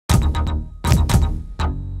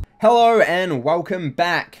Hello and welcome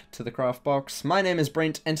back to the TheCraftBox. My name is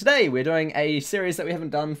Brent and today we're doing a series that we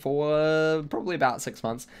haven't done for probably about 6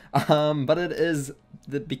 months. But it is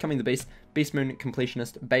the Becoming the Beast, Beast Moon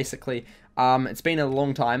Completionist, basically. It's been a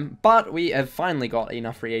long time, but we have finally got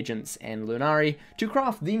enough reagents and Lunari to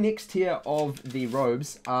craft the next tier of the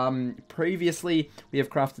robes. Previously we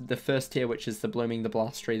have crafted the first tier, which is the Blooming, the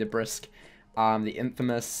Blustery, the Brisk, the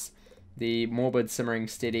Infamous, the Morbid, Simmering,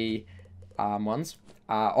 Steady ones.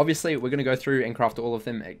 Obviously, we're going to go through and craft all of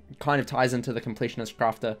them. It kind of ties into the Completionist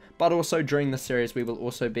Crafter, but also during this series, we will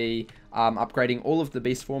also be upgrading all of the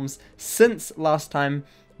beast forms. Since last time,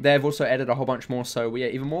 they've also added a whole bunch more, so we are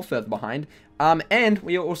even more further behind. And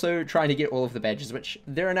we are also trying to get all of the badges, which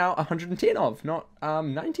there are now 110 of, not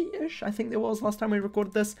 90-ish, I think there was last time we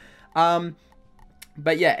recorded this.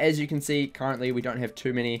 But yeah, as you can see, currently we don't have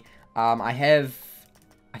too many.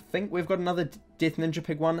 I think we've got another Death Ninja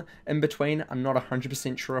Pig one in between. I'm not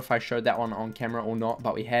 100% sure if I showed that one on camera or not,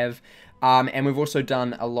 but we have. And we've also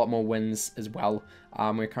done a lot more wins as well.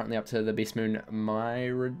 We're currently up to the Beast Moon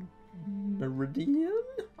Meridian?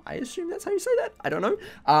 I assume that's how you say that. I don't know.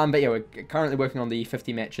 But yeah, we're currently working on the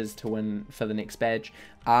 50 matches to win for the next badge.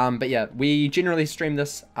 But yeah, we generally stream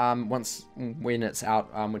this when it's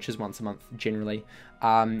out, which is once a month generally.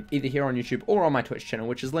 Either here on YouTube or on my Twitch channel,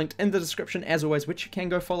 which is linked in the description as always, which you can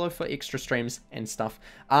go follow for extra streams and stuff.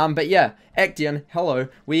 But yeah, Actian, hello.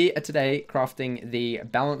 We are today crafting the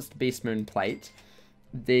Balanced Beast Moon Plate,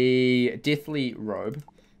 the Deathly Robe,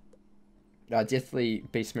 Deathly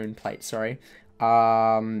Beast Moon Plate, sorry,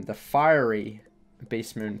 the Fiery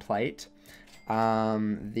Beast Moon Plate,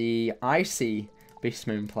 the Icy Beast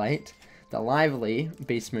Moon Plate, the Lively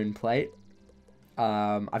Beast Moon Plate.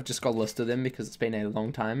 I've just got a list of them because it's been a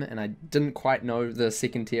long time and I didn't quite know the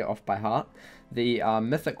second tier off by heart. The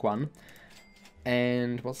Mythic one,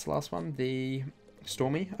 and what's the last one? The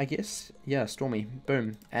Stormy, I guess? Yeah, Stormy.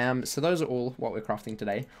 Boom. So those are all what we're crafting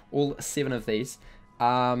today. All 7 of these.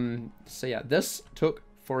 So yeah, this took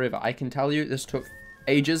forever. I can tell you this took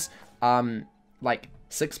ages. Like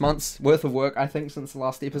 6 months worth of work, I think, since the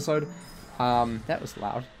last episode. That was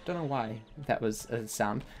loud. Don't know why that was a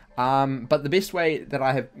sound. But the best way that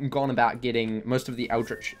I have gone about getting most of the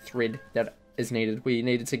Eldritch thread that is needed, we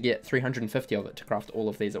needed to get 350 of it to craft all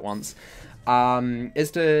of these at once,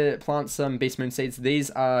 is to plant some Beast Moon seeds.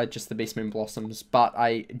 These are just the Beast Moon blossoms, but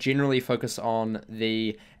I generally focus on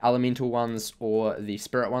the elemental ones or the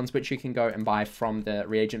spirit ones, which you can go and buy from the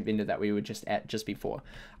reagent vendor that we were just at just before.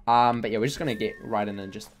 But yeah, we're just going to get right in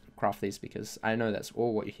and just craft these because I know that's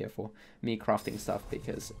all what you're here for. Me crafting stuff,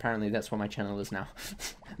 because apparently that's what my channel is now.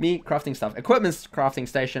 Me crafting stuff. Equipment's crafting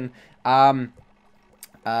station. Now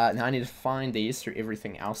I need to find these through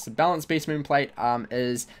everything else. The Balanced Beast Moon Plate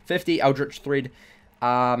is 50 Eldritch Thread,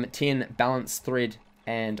 10 Balanced Thread,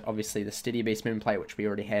 and obviously the Steady Beast Moon Plate, which we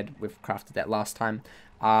already had. We've crafted that last time.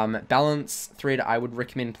 Balance Thread, I would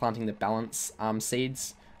recommend planting the Balance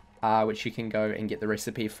seeds, which you can go and get the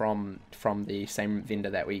recipe from the same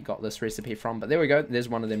vendor that we got this recipe from. But there we go, there's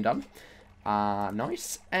one of them done.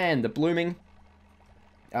 Nice. And the Blooming,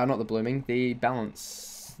 not the Blooming, the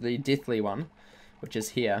Balance, the Deathly one, which is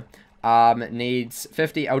here, needs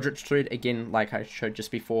 50 Eldritch Thread, again, like I showed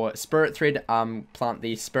just before. Spirit Thread, plant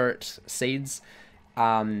the Spirit Seeds,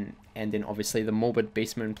 and then obviously the Morbid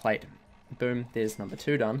Beast Moon Plate. Boom, there's number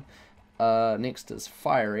 2 done. Next is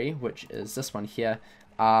Fiery, which is this one here.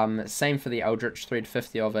 Same for the Eldritch Thread,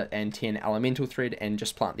 50 of it, and 10 Elemental Thread, and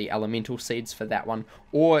just plant the Elemental Seeds for that one.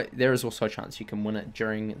 Or there is also a chance you can win it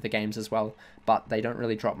during the games as well, but they don't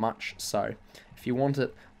really drop much, so if you want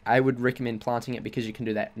it, I would recommend planting it because you can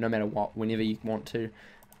do that no matter what, whenever you want to.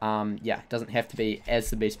 Yeah, it doesn't have to be as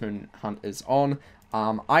the Beast Moon hunt is on.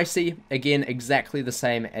 Icy, again, exactly the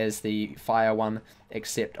same as the Fire one,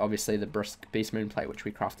 except obviously the Brisk Beast Moon Plate, which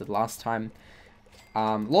we crafted last time.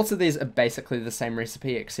 Lots of these are basically the same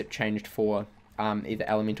recipe except changed for either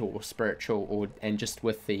elemental or spiritual, and just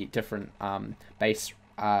with the different base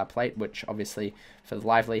plate, which obviously for the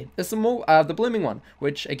Lively is the Blooming one,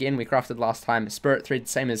 which again we crafted last time. Spirit Thread,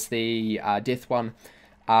 same as the Death one,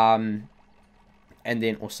 and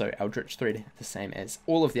then also Eldritch Thread, the same as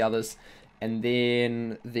all of the others. And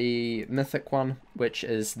then the Mythic one, which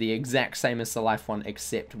is the exact same as the Life one,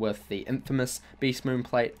 except with the Infamous Beast Moon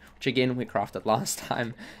Plate, which again we crafted last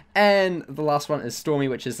time. And the last one is Stormy,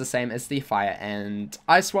 which is the same as the Fire and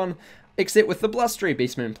Ice one, except with the Blustery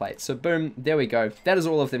Beast Moon Plate. So boom, there we go. That is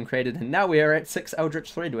all of them created, and now we are at 6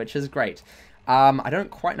 Eldritch Thread, which is great. I don't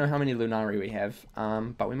quite know how many Lunari we have,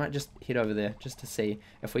 but we might just head over there just to see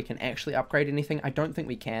if we can actually upgrade anything. I don't think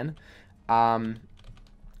we can.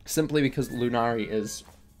 Simply because Lunari is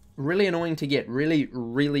really annoying to get.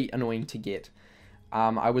 Really annoying to get.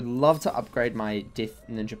 I would love to upgrade my Death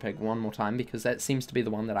Ninja Pig one more time, because that seems to be the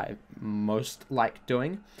one that I most like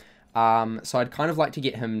doing. So I'd kind of like to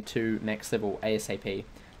get him to max level ASAP.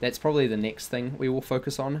 That's probably the next thing we will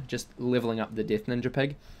focus on, just leveling up the Death Ninja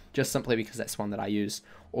Pig, just simply because that's one that I use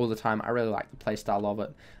all the time. I really like the playstyle of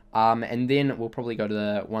it. And then we'll probably go to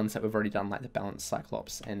the ones that we've already done, like the Balanced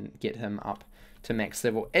Cyclops, and get him up to max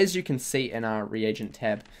level. As you can see in our reagent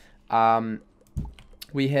tab,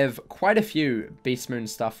 we have quite a few Beast Moon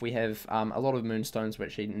stuff. We have a lot of Moonstones,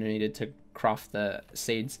 which he needed to craft the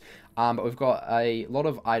seeds. But we've got a lot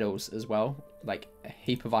of idols as well, like a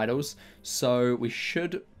heap of idols. So we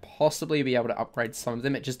should possibly be able to upgrade some of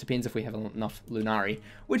them. It just depends if we have enough Lunari,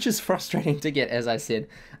 which is frustrating to get, as I said.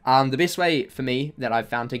 The best way for me that I've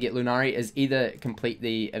found to get Lunari is either complete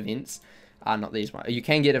the events. Not these ones. You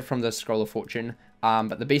can get it from the Scroll of Fortune.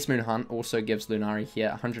 But the Beast Moon Hunt also gives Lunari here,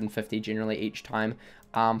 150 generally each time.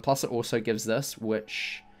 Plus it also gives this,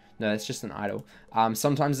 which... No, it's just an idol.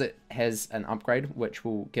 Sometimes it has an upgrade, which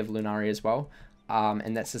will give Lunari as well.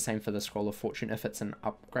 And that's the same for the Scroll of Fortune if it's an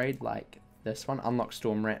upgrade, like this one. Unlock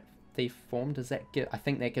Storm Rat Thief form. Does that give... I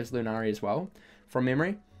think that gives Lunari as well, from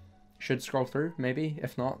memory. Should scroll through, maybe.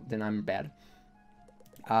 If not, then I'm bad.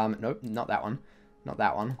 Nope, not that one. Not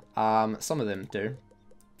that one. Some of them do.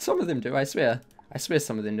 Some of them do, I swear. I swear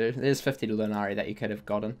some of them do. There's 50 to Lunari that you could have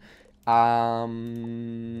gotten.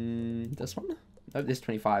 This one? Nope, there's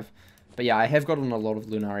 25. But yeah, I have gotten a lot of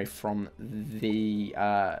Lunari from the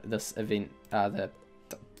this event, the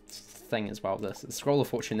thing as well. This Scroll of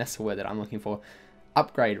Fortune, that's the word that I'm looking for.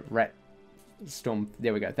 Upgrade Rat Storm,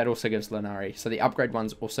 there we go. That also gives Lunari. So the upgrade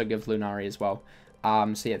ones also give Lunari as well.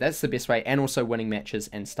 So yeah, that's the best way, and also winning matches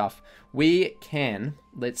and stuff. We can,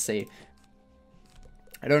 let's see.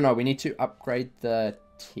 I don't know, we need to upgrade the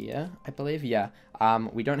tier, I believe, yeah.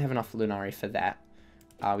 We don't have enough Lunari for that.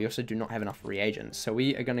 We also do not have enough reagents. So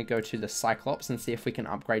we are going to go to the Cyclops and see if we can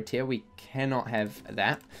upgrade tier. We cannot have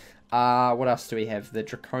that. What else do we have? The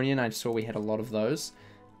Draconian, I saw we had a lot of those.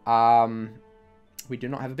 We do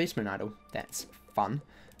not have a Beast Moon Idol. That's fun.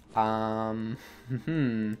 I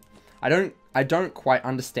don't quite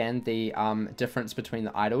understand the difference between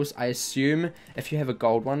the idols. I assume if you have a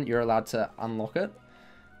gold one, you're allowed to unlock it.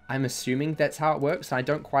 I'm assuming that's how it works. I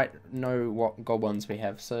don't quite know what gold ones we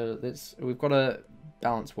have. So we've got a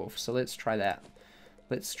Balanced Wolf. So let's try that.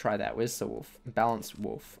 Let's try that. Where's the wolf? Balanced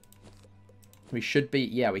Wolf. We should be,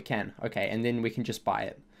 yeah, we can. Okay, and then we can just buy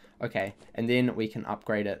it. Okay, and then we can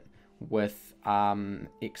upgrade it with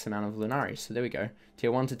X amount of Lunari. So there we go.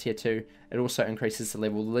 Tier 1 to Tier 2. It also increases the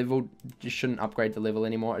level. The level just shouldn't upgrade the level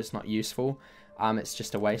anymore. It's not useful. It's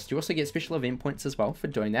just a waste. You also get special event points as well for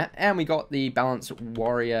doing that. And we got the Balanced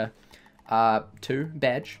Warrior 2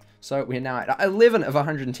 badge. So we're now at 11 of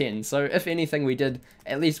 110. So if anything, we did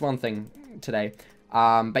at least one thing today.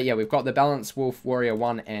 But yeah, we've got the Balanced Wolf Warrior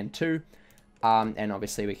 1 and 2. And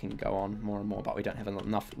obviously we can go on more and more, but we don't have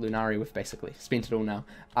enough Lunari. We've basically spent it all now.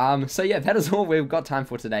 So yeah, that is all we've got time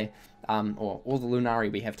for today. Or all the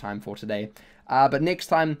Lunari we have time for today. But next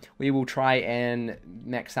time we will try and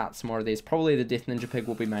max out some more of these. Probably the Death Ninja Pig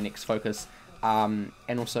will be my next focus. And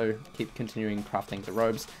also keep continuing crafting the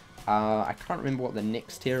robes. I can't remember what the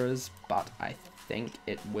next tier is, but I think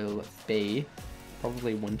it will be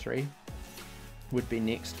probably Wintry. Would be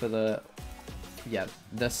next for the, yeah,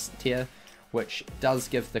 this tier, which does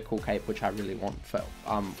give the cool cape, which I really want for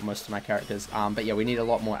most of my characters. But yeah, we need a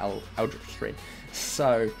lot more Eldritch Thread.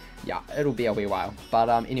 So yeah, it'll be a wee while. But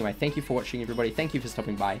anyway, thank you for watching, everybody. Thank you for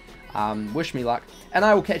stopping by. Wish me luck, and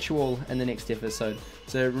I will catch you all in the next episode.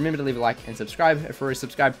 So remember to leave a like and subscribe. If you're already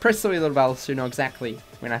subscribed, press the wee little bell so you know exactly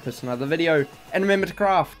when I post another video. And remember to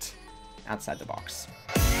craft outside the box.